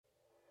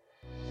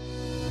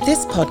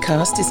This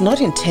podcast is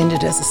not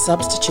intended as a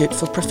substitute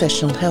for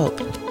professional help.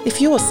 If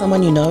you or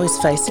someone you know is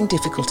facing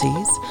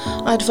difficulties,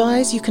 I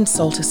advise you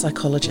consult a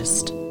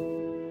psychologist.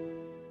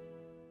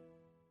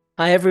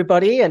 Hi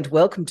everybody, and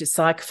welcome to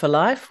Psych for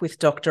Life with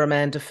Dr.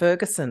 Amanda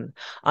Ferguson.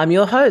 I'm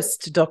your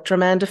host, Dr.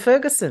 Amanda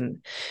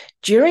Ferguson.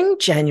 During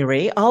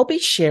January, I'll be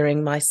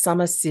sharing my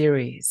summer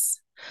series,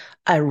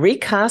 a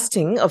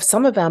recasting of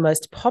some of our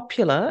most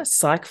popular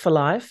Psych for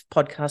Life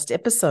podcast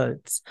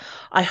episodes.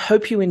 I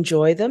hope you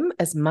enjoy them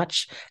as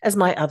much as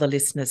my other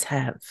listeners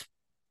have.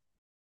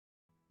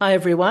 Hi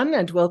everyone,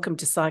 and welcome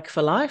to Psych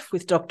for Life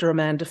with Dr.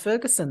 Amanda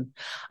Ferguson.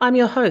 I'm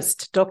your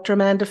host, Dr.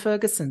 Amanda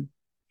Ferguson.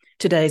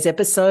 Today's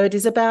episode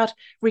is about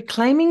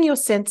reclaiming your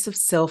sense of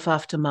self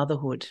after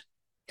motherhood.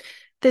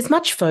 There's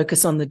much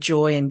focus on the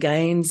joy and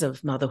gains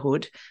of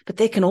motherhood, but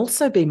there can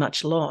also be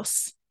much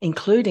loss,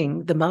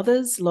 including the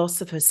mother's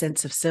loss of her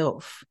sense of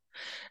self.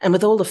 And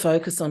with all the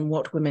focus on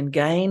what women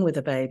gain with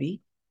a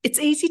baby, it's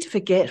easy to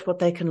forget what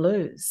they can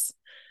lose.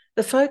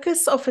 The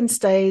focus often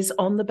stays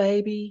on the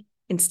baby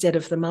instead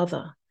of the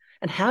mother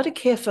and how to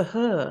care for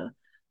her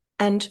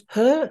and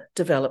her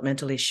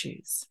developmental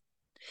issues.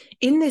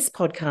 In this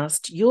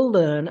podcast, you'll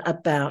learn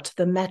about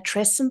the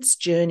matrescence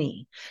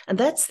journey, and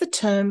that's the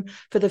term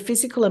for the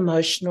physical,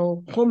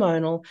 emotional,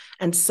 hormonal,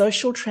 and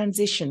social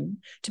transition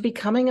to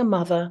becoming a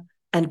mother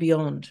and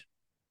beyond.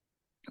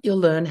 You'll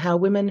learn how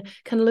women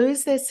can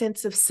lose their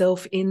sense of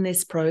self in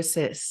this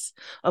process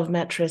of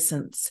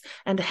matrescence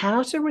and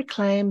how to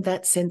reclaim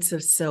that sense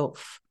of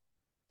self.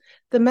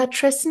 The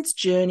matrescence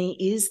journey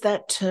is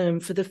that term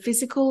for the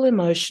physical,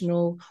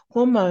 emotional,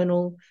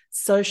 hormonal,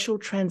 social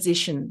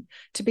transition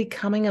to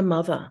becoming a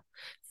mother.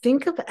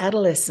 Think of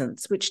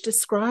adolescence, which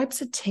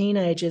describes a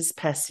teenager's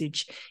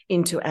passage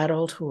into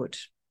adulthood.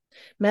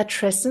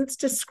 Matrescence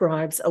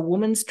describes a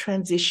woman's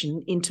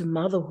transition into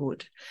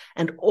motherhood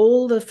and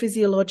all the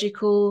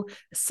physiological,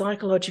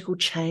 psychological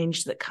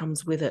change that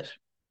comes with it.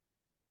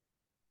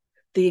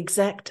 The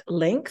exact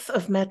length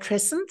of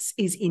matrescence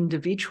is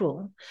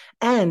individual,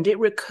 and it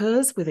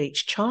recurs with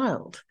each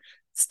child,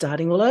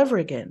 starting all over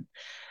again,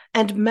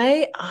 and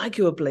may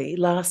arguably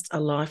last a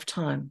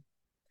lifetime.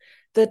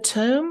 The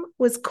term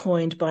was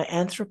coined by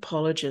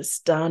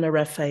anthropologist Dana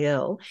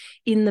Raphael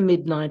in the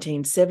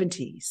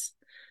mid-1970s,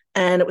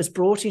 and it was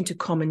brought into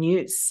common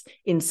use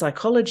in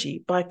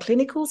psychology by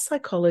clinical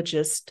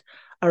psychologist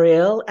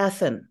Arielle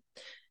Athen.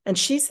 And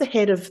she's the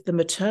head of the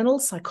maternal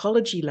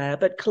psychology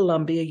lab at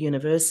Columbia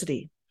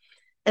University.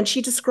 And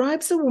she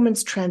describes a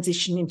woman's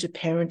transition into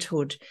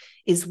parenthood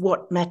is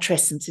what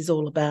matrescence is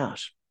all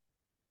about.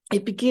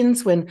 It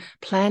begins when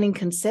planning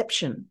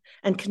conception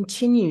and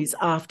continues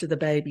after the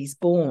baby's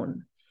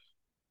born.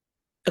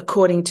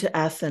 According to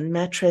Athen,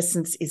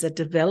 matrescence is a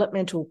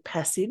developmental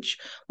passage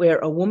where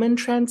a woman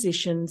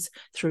transitions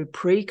through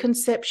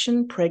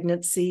preconception,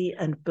 pregnancy,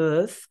 and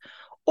birth,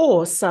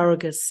 or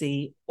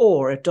surrogacy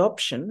or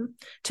adoption,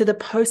 to the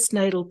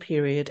postnatal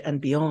period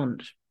and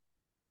beyond.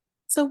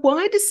 So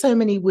why do so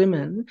many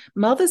women,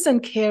 mothers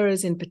and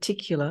carers in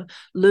particular,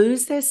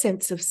 lose their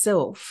sense of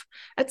self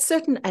at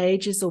certain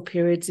ages or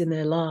periods in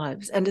their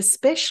lives, and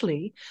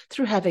especially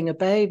through having a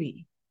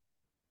baby?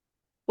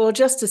 Well,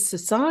 just as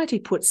society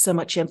puts so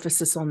much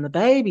emphasis on the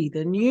baby,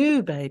 the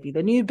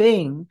new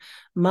being,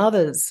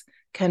 mothers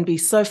can be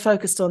so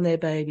focused on their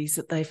babies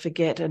that they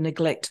forget and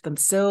neglect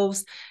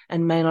themselves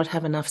and may not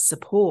have enough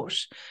support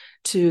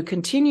to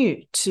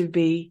continue to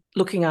be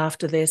looking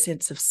after their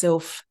sense of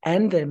self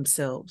and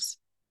themselves.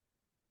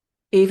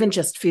 Even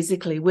just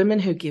physically, women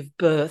who give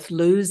birth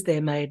lose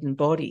their maiden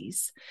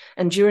bodies.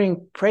 And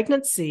during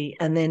pregnancy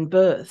and then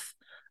birth,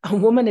 a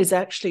woman is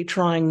actually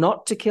trying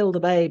not to kill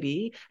the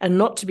baby and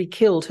not to be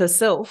killed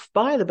herself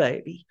by the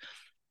baby.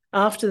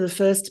 After the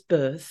first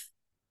birth,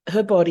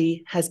 her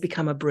body has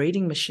become a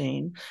breeding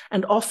machine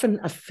and often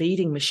a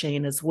feeding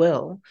machine as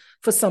well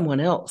for someone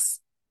else.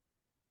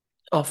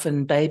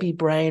 Often baby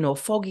brain or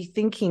foggy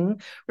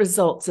thinking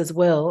results as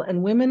well,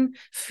 and women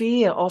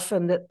fear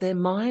often that their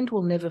mind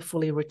will never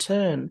fully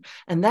return,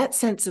 and that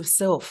sense of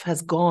self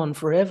has gone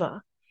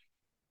forever.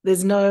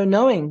 There's no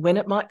knowing when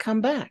it might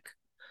come back.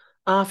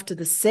 After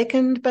the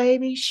second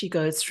baby, she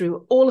goes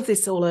through all of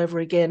this all over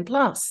again,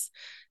 plus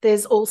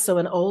there's also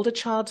an older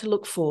child to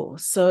look for,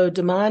 so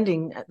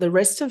demanding the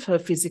rest of her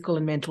physical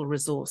and mental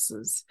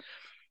resources.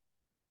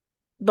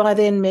 By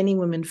then, many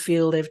women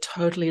feel they've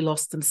totally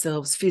lost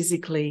themselves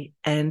physically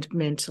and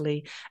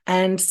mentally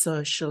and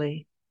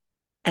socially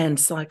and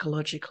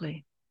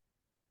psychologically.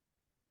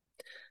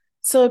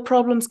 So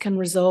problems can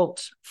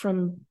result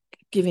from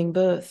giving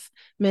birth.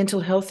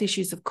 Mental health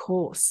issues, of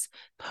course,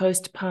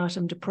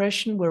 postpartum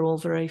depression, we're all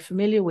very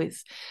familiar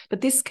with,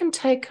 but this can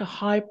take a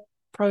high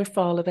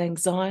profile of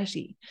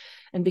anxiety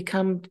and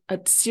become a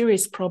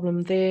serious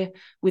problem there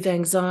with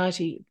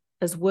anxiety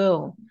as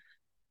well.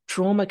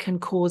 Trauma can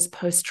cause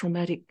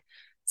post-traumatic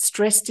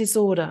stress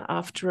disorder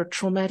after a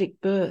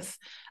traumatic birth.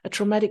 A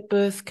traumatic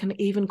birth can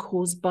even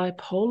cause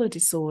bipolar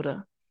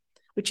disorder,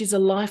 which is a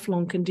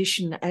lifelong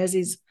condition, as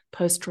is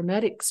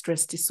post-traumatic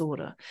stress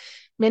disorder.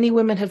 Many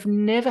women have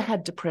never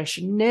had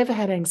depression, never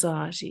had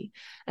anxiety,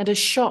 and are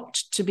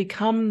shocked to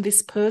become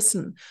this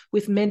person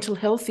with mental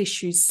health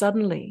issues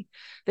suddenly.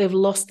 They've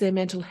lost their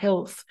mental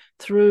health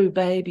through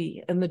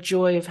baby and the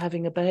joy of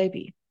having a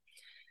baby.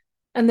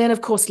 And then,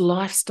 of course,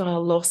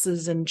 lifestyle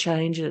losses and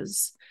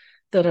changes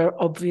that are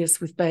obvious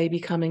with baby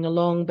coming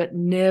along, but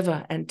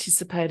never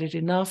anticipated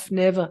enough,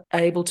 never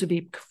able to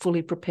be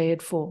fully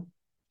prepared for.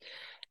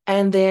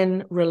 And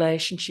then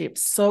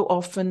relationships, so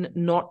often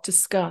not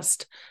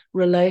discussed.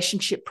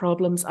 Relationship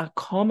problems are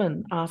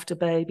common after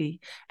baby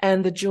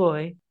and the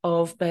joy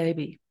of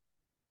baby.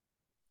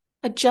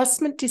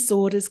 Adjustment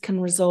disorders can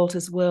result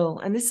as well.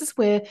 And this is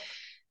where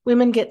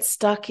women get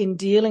stuck in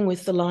dealing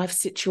with the life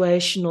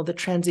situation or the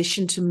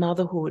transition to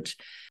motherhood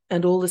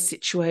and all the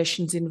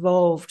situations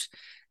involved.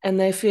 And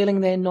they're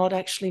feeling they're not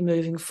actually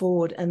moving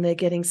forward, and they're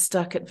getting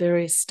stuck at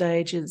various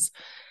stages,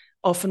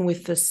 often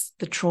with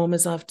the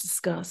traumas I've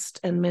discussed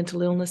and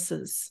mental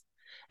illnesses.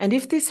 And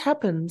if this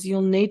happens,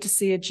 you'll need to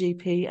see a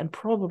GP and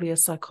probably a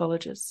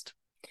psychologist.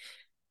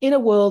 In a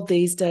world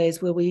these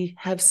days where we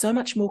have so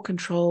much more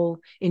control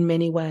in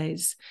many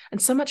ways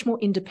and so much more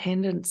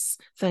independence,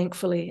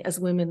 thankfully, as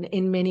women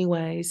in many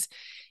ways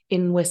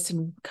in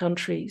Western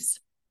countries,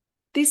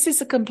 this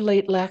is a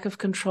complete lack of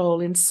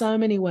control in so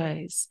many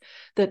ways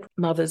that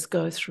mothers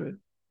go through.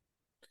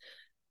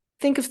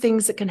 Think of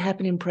things that can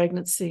happen in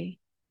pregnancy.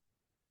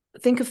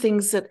 Think of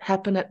things that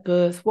happen at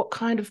birth. What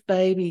kind of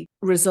baby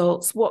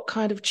results? What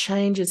kind of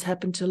changes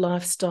happen to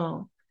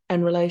lifestyle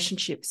and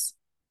relationships?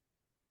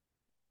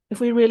 If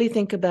we really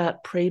think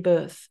about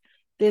pre-birth,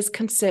 there's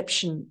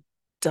conception.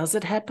 Does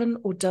it happen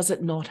or does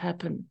it not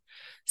happen?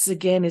 This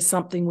again is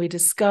something we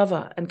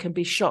discover and can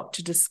be shocked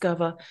to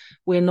discover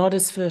we're not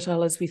as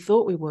fertile as we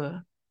thought we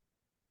were,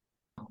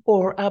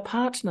 or our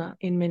partner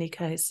in many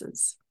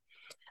cases.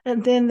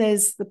 And then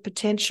there's the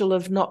potential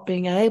of not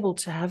being able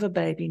to have a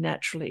baby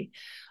naturally,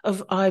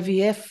 of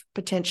IVF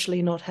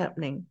potentially not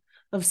happening,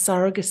 of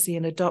surrogacy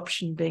and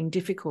adoption being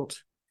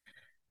difficult,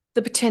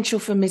 the potential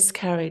for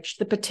miscarriage,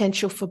 the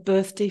potential for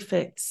birth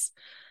defects,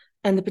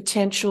 and the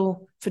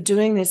potential for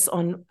doing this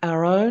on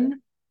our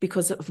own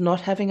because of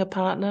not having a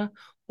partner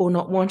or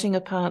not wanting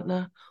a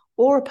partner,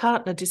 or a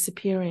partner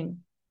disappearing.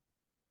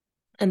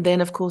 And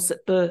then, of course,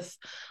 at birth,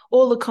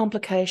 all the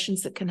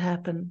complications that can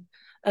happen,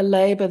 a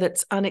labour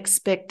that's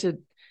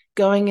unexpected,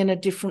 going in a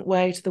different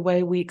way to the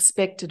way we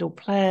expected or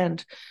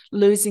planned,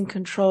 losing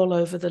control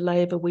over the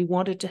labour we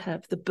wanted to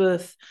have, the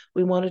birth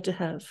we wanted to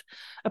have,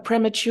 a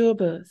premature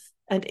birth,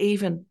 and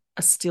even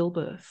a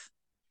stillbirth.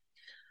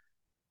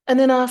 And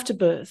then after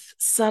birth,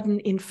 sudden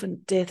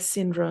infant death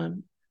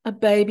syndrome, a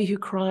baby who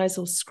cries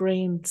or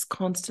screams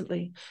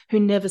constantly, who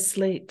never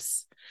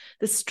sleeps,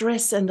 the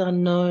stress and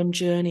unknown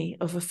journey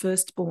of a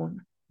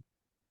firstborn.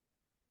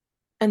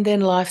 And then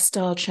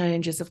lifestyle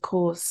changes, of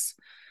course.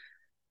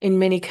 In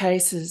many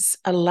cases,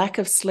 a lack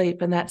of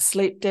sleep and that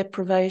sleep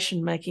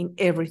deprivation making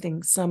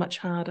everything so much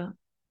harder.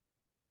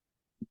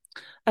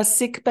 A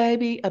sick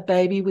baby, a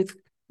baby with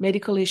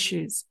medical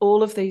issues,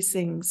 all of these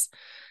things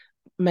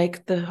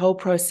make the whole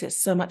process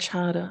so much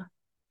harder.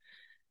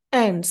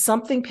 And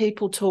something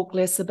people talk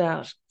less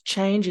about,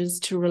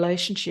 changes to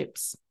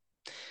relationships.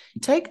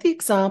 Take the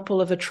example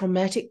of a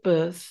traumatic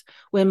birth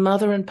where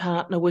mother and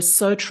partner were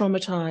so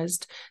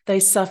traumatized they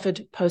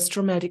suffered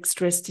post-traumatic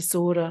stress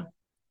disorder.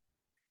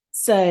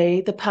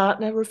 Say the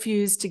partner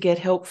refused to get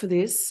help for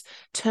this,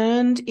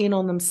 turned in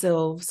on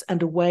themselves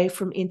and away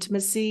from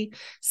intimacy,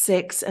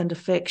 sex, and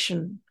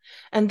affection.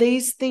 And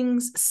these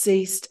things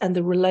ceased and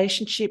the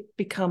relationship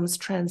becomes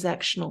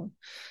transactional.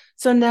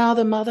 So now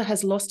the mother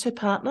has lost her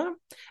partner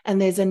and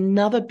there's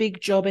another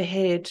big job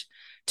ahead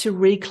to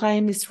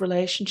reclaim this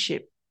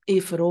relationship,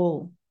 if at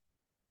all.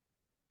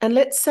 And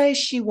let's say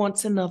she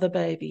wants another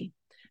baby.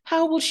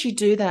 How will she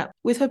do that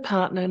with her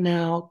partner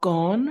now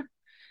gone?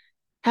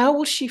 How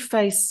will she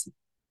face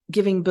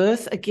giving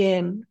birth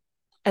again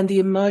and the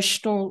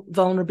emotional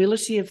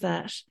vulnerability of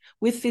that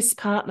with this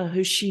partner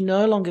who she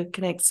no longer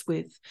connects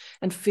with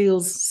and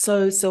feels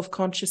so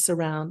self-conscious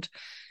around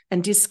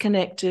and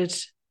disconnected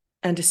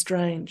and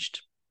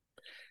estranged?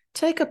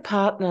 Take a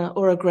partner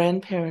or a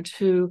grandparent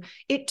who,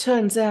 it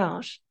turns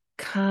out,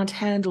 can't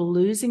handle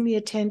losing the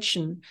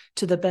attention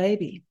to the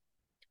baby.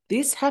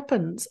 This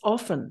happens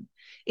often.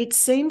 It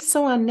seems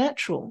so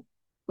unnatural.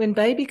 When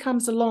baby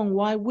comes along,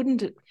 why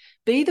wouldn't it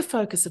be the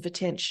focus of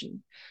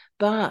attention?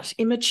 But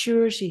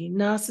immaturity,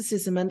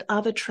 narcissism, and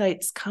other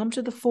traits come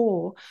to the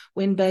fore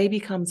when baby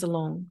comes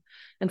along.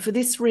 And for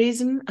this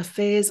reason,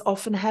 affairs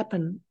often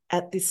happen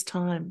at this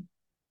time.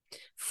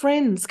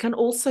 Friends can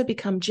also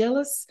become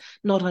jealous,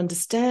 not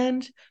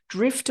understand,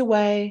 drift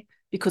away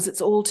because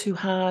it's all too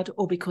hard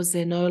or because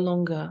they're no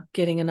longer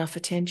getting enough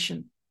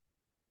attention.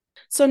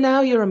 So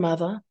now you're a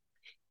mother.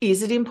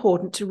 Is it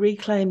important to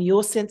reclaim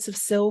your sense of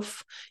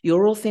self,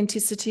 your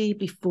authenticity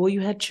before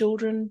you had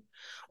children?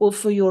 Well,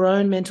 for your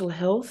own mental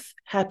health,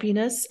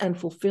 happiness, and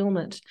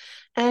fulfillment,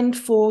 and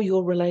for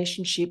your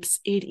relationships,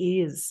 it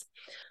is.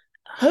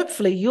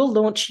 Hopefully, you'll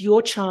launch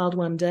your child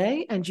one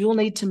day, and you'll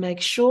need to make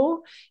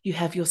sure you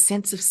have your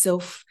sense of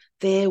self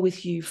there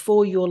with you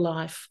for your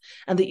life,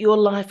 and that your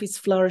life is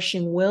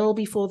flourishing well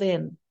before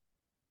then.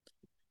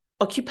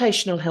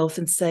 Occupational health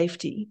and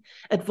safety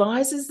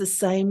advises the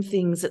same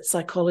things that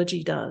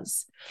psychology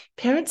does.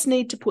 Parents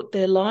need to put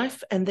their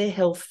life and their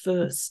health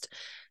first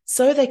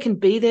so they can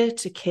be there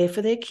to care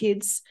for their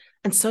kids,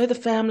 and so the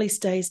family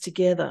stays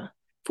together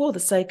for the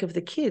sake of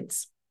the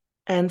kids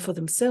and for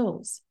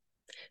themselves.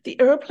 The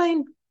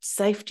aeroplane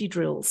safety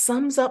drill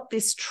sums up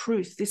this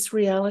truth, this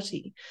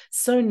reality,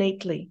 so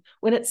neatly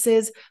when it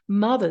says,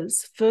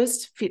 mothers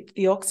first fit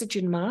the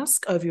oxygen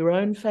mask over your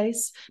own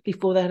face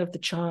before that of the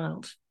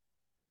child.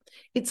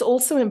 It's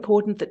also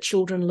important that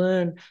children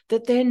learn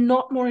that they're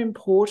not more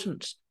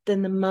important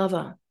than the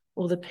mother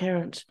or the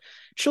parent.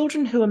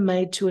 Children who are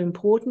made too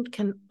important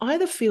can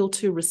either feel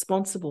too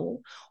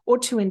responsible or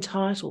too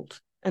entitled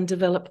and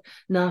develop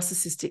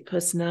narcissistic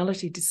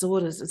personality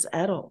disorders as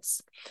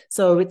adults.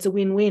 So it's a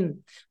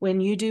win-win. When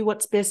you do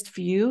what's best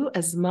for you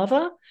as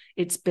mother,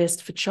 it's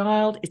best for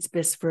child, it's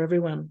best for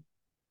everyone.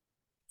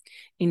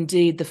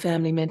 Indeed, the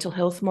family mental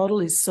health model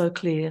is so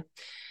clear.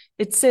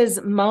 It says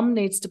mum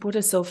needs to put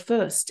herself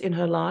first in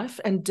her life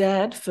and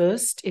dad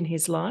first in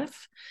his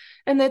life,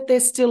 and that they're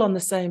still on the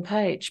same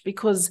page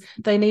because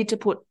they need to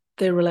put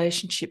their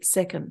relationship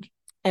second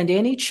and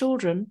any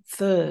children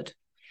third.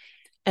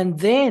 And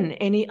then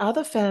any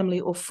other family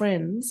or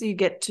friends, you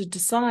get to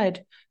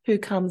decide who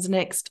comes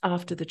next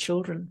after the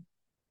children.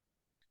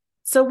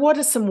 So what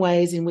are some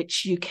ways in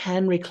which you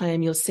can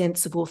reclaim your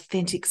sense of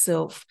authentic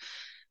self?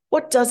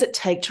 What does it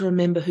take to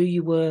remember who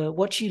you were,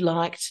 what you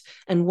liked,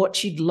 and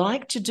what you'd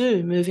like to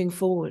do moving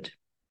forward?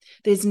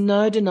 There's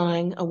no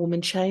denying a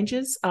woman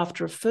changes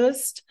after a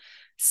first,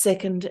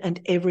 second, and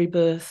every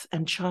birth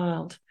and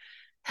child.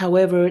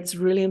 However, it's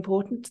really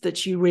important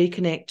that you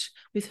reconnect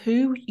with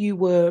who you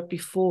were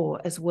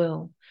before as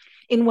well,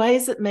 in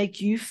ways that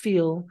make you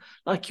feel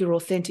like your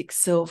authentic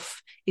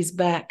self is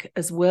back,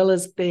 as well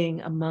as being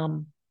a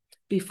mum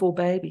before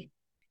baby.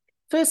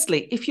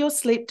 Firstly, if you're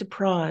sleep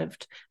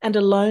deprived and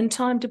alone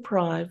time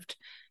deprived,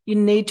 you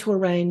need to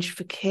arrange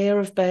for care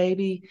of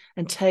baby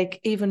and take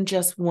even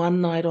just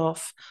one night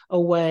off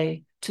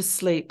away to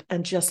sleep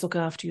and just look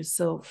after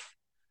yourself.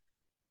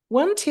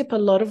 One tip a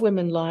lot of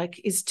women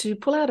like is to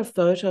pull out a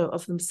photo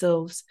of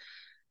themselves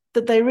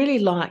that they really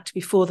liked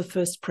before the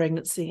first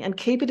pregnancy and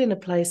keep it in a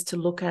place to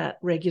look at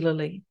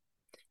regularly.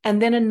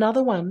 And then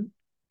another one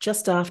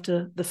just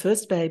after the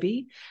first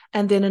baby,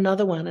 and then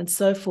another one, and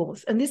so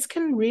forth. And this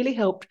can really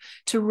help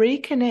to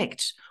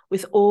reconnect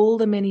with all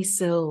the many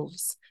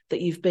selves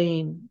that you've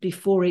been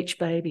before each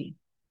baby.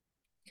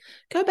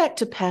 Go back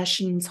to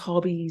passions,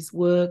 hobbies,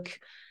 work,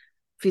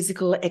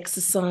 physical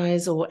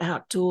exercise or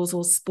outdoors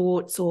or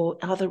sports or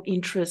other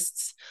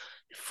interests,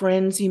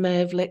 friends you may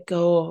have let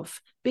go of.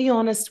 Be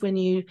honest when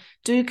you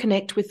do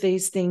connect with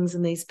these things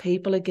and these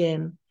people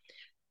again.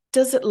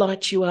 Does it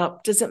light you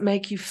up? Does it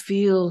make you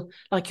feel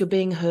like you're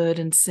being heard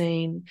and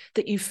seen,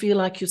 that you feel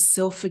like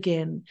yourself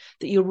again,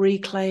 that you're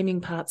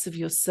reclaiming parts of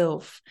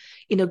yourself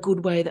in a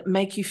good way that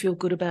make you feel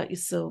good about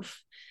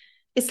yourself?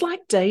 It's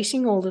like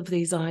dating all of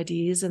these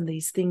ideas and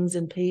these things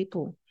and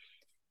people.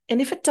 And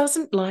if it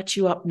doesn't light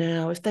you up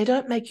now, if they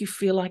don't make you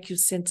feel like your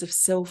sense of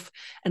self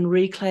and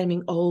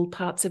reclaiming old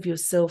parts of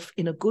yourself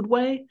in a good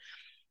way,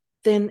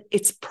 then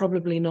it's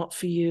probably not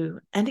for you.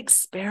 And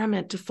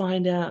experiment to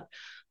find out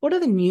what are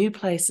the new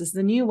places,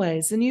 the new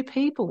ways, the new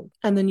people,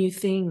 and the new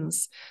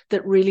things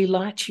that really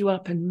light you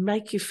up and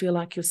make you feel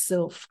like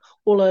yourself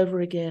all over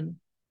again.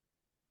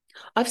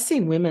 I've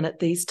seen women at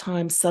these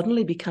times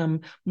suddenly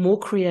become more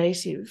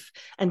creative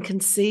and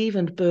conceive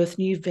and birth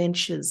new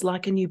ventures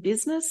like a new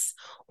business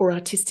or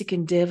artistic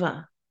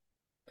endeavor.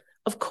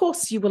 Of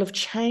course, you will have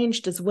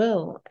changed as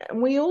well,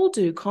 and we all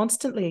do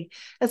constantly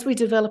as we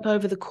develop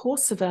over the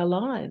course of our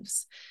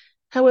lives.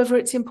 However,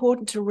 it's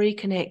important to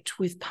reconnect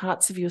with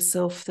parts of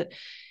yourself that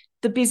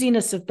the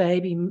busyness of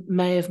baby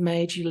may have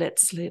made you let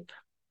slip.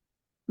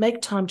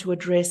 Make time to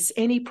address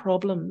any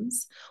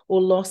problems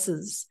or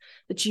losses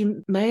that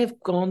you may have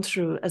gone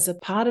through as a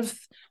part of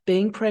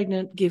being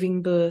pregnant,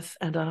 giving birth,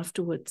 and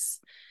afterwards.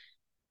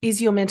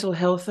 Is your mental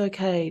health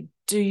okay?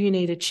 Do you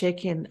need a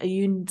check-in? Are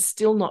you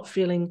still not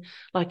feeling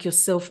like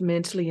yourself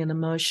mentally and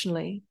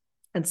emotionally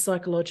and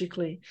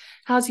psychologically?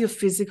 How's your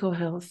physical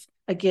health?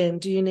 Again,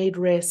 do you need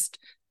rest?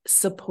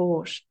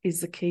 Support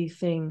is the key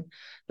thing.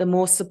 The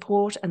more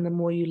support and the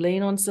more you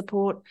lean on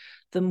support,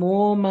 the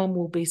more mum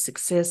will be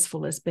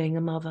successful as being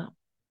a mother.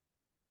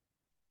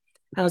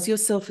 How's your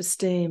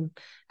self-esteem?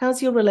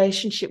 How's your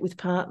relationship with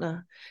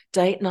partner?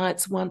 Date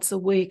nights once a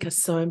week are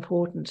so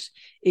important.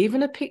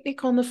 Even a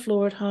picnic on the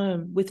floor at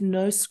home with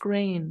no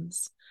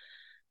screens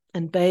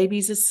and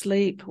babies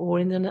asleep or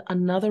in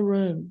another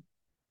room.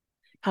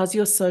 How's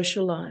your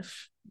social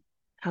life?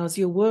 How's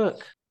your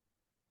work?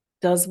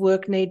 Does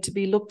work need to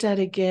be looked at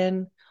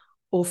again,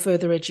 or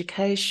further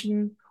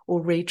education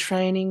or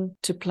retraining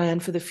to plan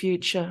for the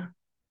future?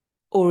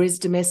 Or is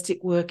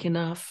domestic work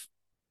enough?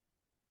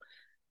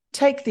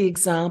 Take the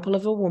example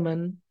of a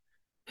woman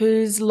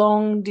who's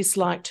long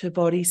disliked her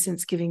body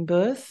since giving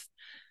birth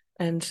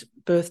and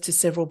birth to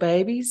several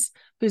babies,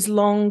 who's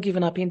long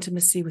given up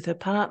intimacy with her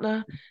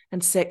partner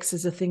and sex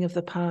is a thing of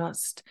the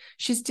past.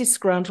 She's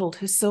disgruntled.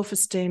 Her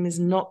self-esteem is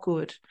not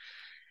good.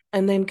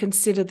 And then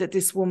consider that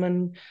this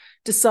woman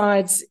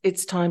decides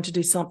it's time to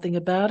do something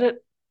about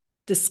it,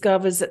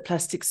 discovers that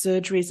plastic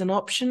surgery is an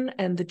option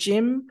and the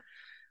gym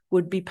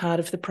would be part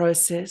of the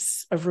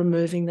process of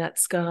removing that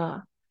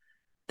scar,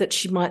 that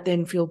she might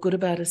then feel good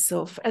about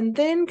herself. And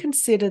then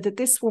consider that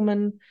this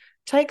woman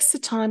takes the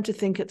time to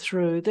think it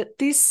through, that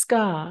this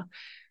scar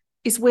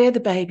is where the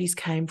babies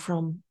came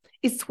from.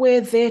 It's where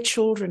their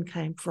children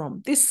came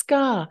from. This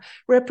scar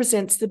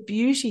represents the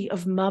beauty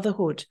of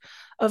motherhood,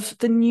 of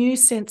the new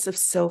sense of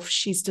self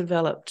she's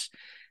developed,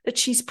 that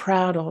she's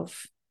proud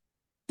of.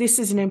 This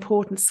is an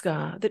important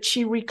scar, that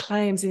she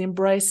reclaims and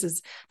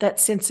embraces that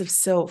sense of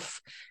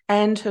self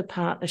and her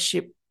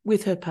partnership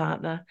with her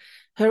partner,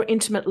 her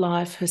intimate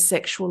life, her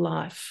sexual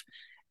life,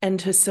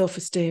 and her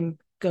self-esteem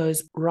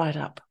goes right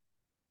up.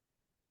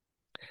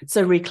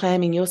 So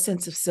reclaiming your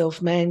sense of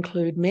self may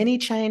include many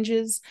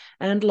changes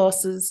and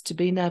losses to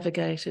be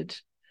navigated.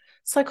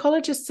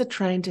 Psychologists are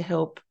trained to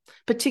help,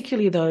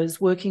 particularly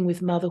those working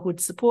with motherhood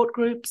support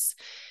groups.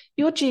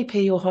 Your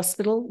GP or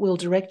hospital will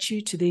direct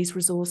you to these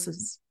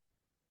resources.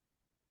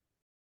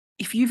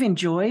 If you've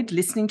enjoyed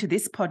listening to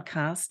this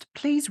podcast,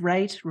 please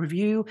rate,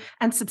 review,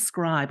 and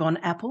subscribe on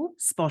Apple,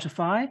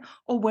 Spotify,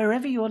 or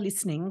wherever you're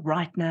listening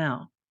right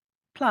now.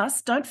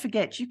 Plus, don't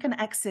forget you can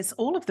access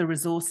all of the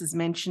resources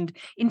mentioned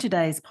in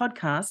today's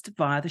podcast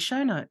via the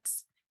show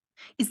notes.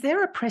 Is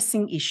there a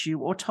pressing issue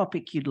or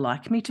topic you'd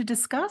like me to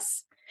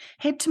discuss?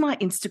 Head to my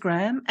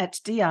Instagram at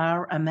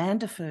Dr.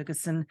 Amanda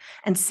Ferguson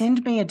and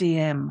send me a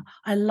DM.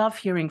 I love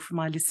hearing from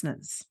my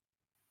listeners.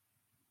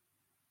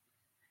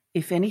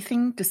 If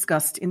anything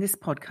discussed in this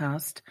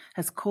podcast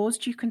has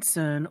caused you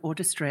concern or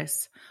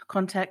distress,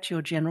 contact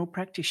your general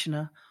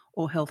practitioner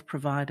or health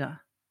provider.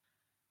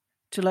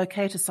 To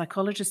locate a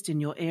psychologist in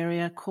your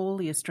area, call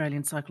the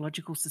Australian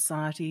Psychological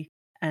Society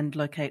and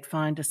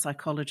Find a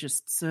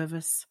Psychologist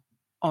service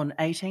on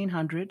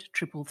 1800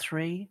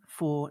 333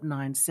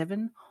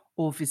 497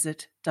 or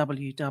visit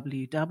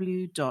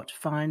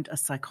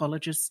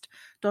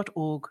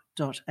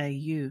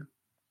www.findapsychologist.org.au.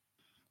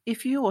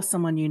 If you or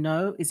someone you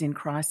know is in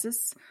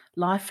crisis,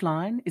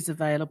 Lifeline is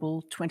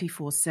available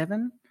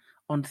 24/7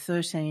 on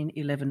 13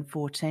 11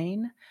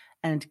 14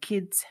 and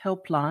Kids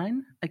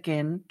Helpline,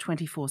 again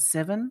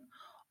 24/7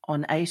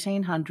 on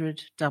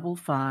 1800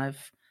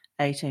 55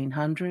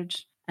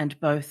 1800, and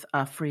both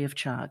are free of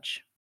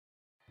charge.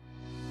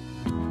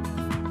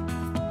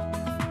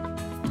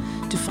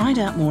 To find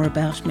out more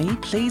about me,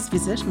 please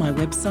visit my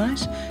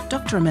website,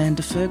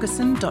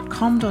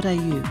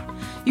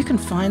 dramandaferguson.com.au. You can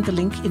find the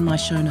link in my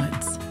show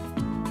notes.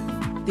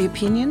 The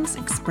opinions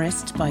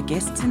expressed by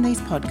guests in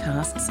these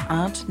podcasts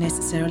aren't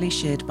necessarily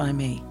shared by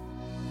me.